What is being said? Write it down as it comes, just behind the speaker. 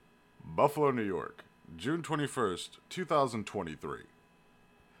Buffalo, New York, June 21st, 2023.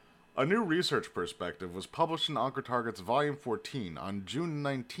 A new research perspective was published in OncoTarget's Volume 14 on June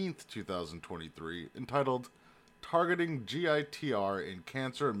 19th, 2023, entitled Targeting GITR in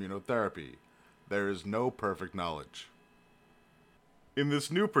Cancer Immunotherapy. There is no perfect knowledge. In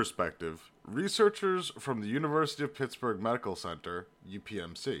this new perspective, researchers from the University of Pittsburgh Medical Center,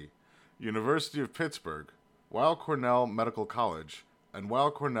 UPMC, University of Pittsburgh, Weill Cornell Medical College, and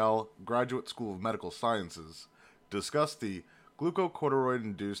Weill Cornell Graduate School of Medical Sciences discussed the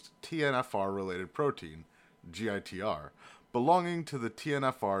glucocorticoid-induced TNFR-related protein, GITR, belonging to the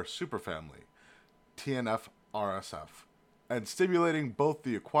TNFR superfamily, TNFRSF, and stimulating both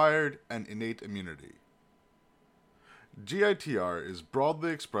the acquired and innate immunity. GITR is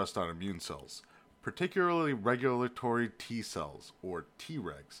broadly expressed on immune cells, particularly regulatory T cells, or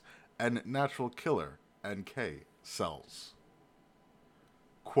Tregs, and natural killer, NK, cells.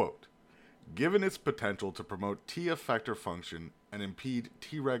 Quote, given its potential to promote T effector function and impede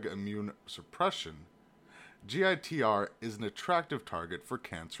Treg immune suppression, GITR is an attractive target for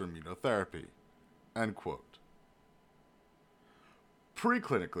cancer immunotherapy. End quote.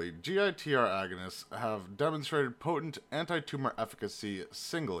 Preclinically, GITR agonists have demonstrated potent anti-tumor efficacy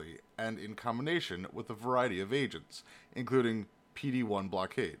singly and in combination with a variety of agents, including PD-1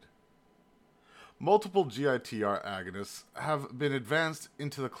 blockade. Multiple GITR agonists have been advanced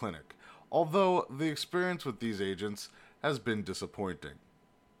into the clinic, although the experience with these agents has been disappointing.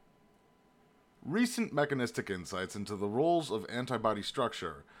 Recent mechanistic insights into the roles of antibody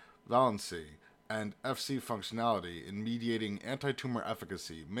structure, valency, and Fc functionality in mediating anti-tumor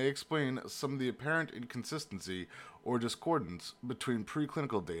efficacy may explain some of the apparent inconsistency or discordance between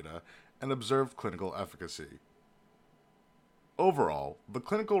preclinical data and observed clinical efficacy. Overall, the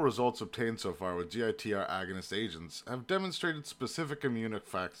clinical results obtained so far with GITR agonist agents have demonstrated specific immune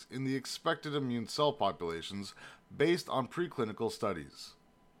effects in the expected immune cell populations based on preclinical studies.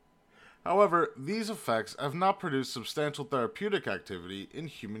 However, these effects have not produced substantial therapeutic activity in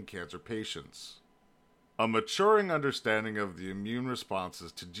human cancer patients. A maturing understanding of the immune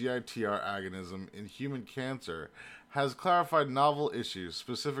responses to GITR agonism in human cancer has clarified novel issues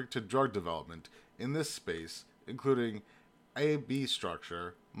specific to drug development in this space, including AB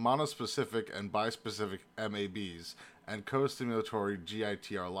structure, monospecific and bispecific MABs, and co-stimulatory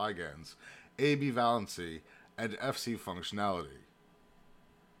GITR ligands, AB valency, and Fc functionality.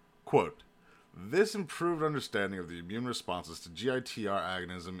 Quote, this improved understanding of the immune responses to GITR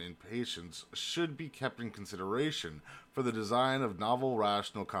agonism in patients should be kept in consideration for the design of novel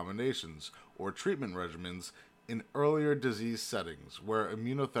rational combinations or treatment regimens in earlier disease settings where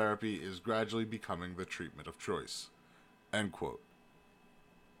immunotherapy is gradually becoming the treatment of choice. End quote.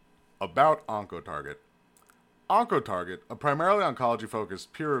 About OncoTarget. OncoTarget, a primarily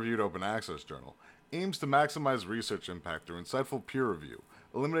oncology-focused, peer-reviewed open access journal, aims to maximize research impact through insightful peer review,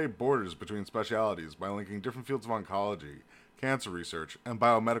 eliminate borders between specialties by linking different fields of oncology, cancer research, and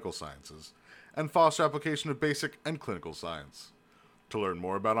biomedical sciences, and foster application of basic and clinical science. To learn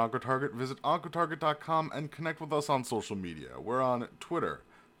more about OncoTarget, visit oncotarget.com and connect with us on social media. We're on Twitter,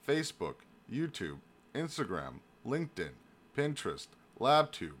 Facebook, YouTube, Instagram, LinkedIn, Pinterest,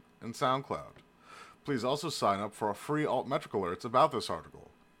 LabTube, and SoundCloud. Please also sign up for our free altmetric alerts about this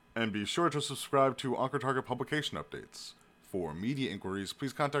article. And be sure to subscribe to OncoTarget publication updates. For media inquiries,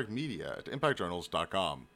 please contact media@impactjournals.com.